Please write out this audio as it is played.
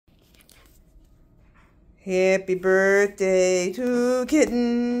Happy birthday to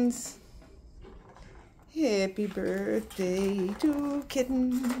kittens. Happy birthday to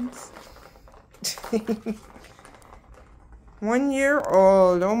kittens. 1 year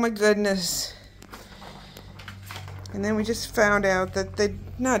old. Oh my goodness. And then we just found out that they're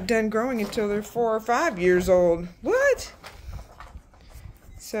not done growing until they're 4 or 5 years old. What?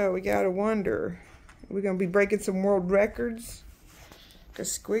 So we gotta wonder, are we gonna be breaking some world records?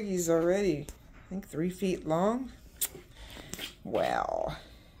 Because Squiggy's already, I think, 3 feet long. Wow.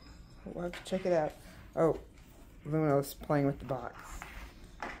 We'll have to check it out. Oh, Luna's playing with the box.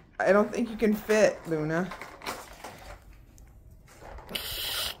 I don't think you can fit, Luna.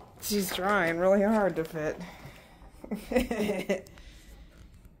 She's trying really hard to fit. Get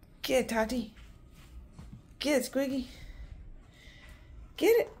it, Tati. Get it, Squiggy.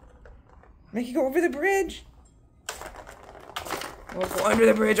 Get it. Make it go over the bridge. We'll go under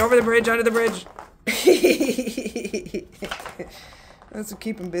the bridge, over the bridge, under the bridge. This will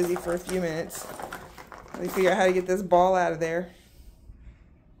keep him busy for a few minutes. Let me figure out how to get this ball out of there.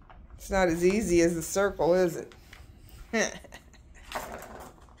 It's not as easy as the circle, is it? Get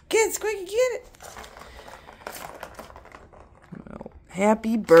it, Squiggy, get it. Well,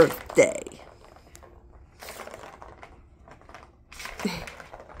 happy birthday.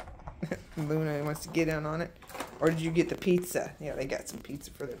 Luna wants to get in on it. Or did you get the pizza? Yeah, they got some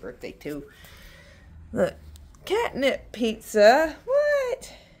pizza for their birthday too. Look, catnip pizza.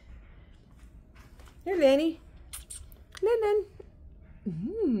 What? Here, Lenny. Lennon.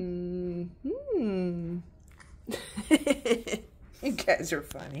 You guys are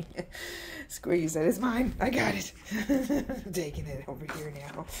funny. Squiggy said, "It's mine. I got it." I'm taking it over here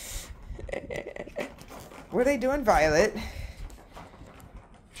now. What are they doing, Violet?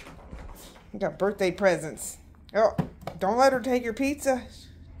 We got birthday presents. Oh, don't let her take your pizza.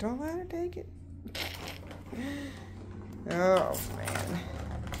 Don't let her take it. Oh, man.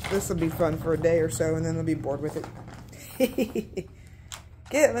 This will be fun for a day or so, and then they'll be bored with it.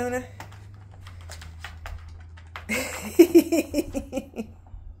 Get it, Luna.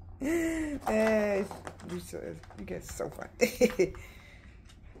 You guys are so fun.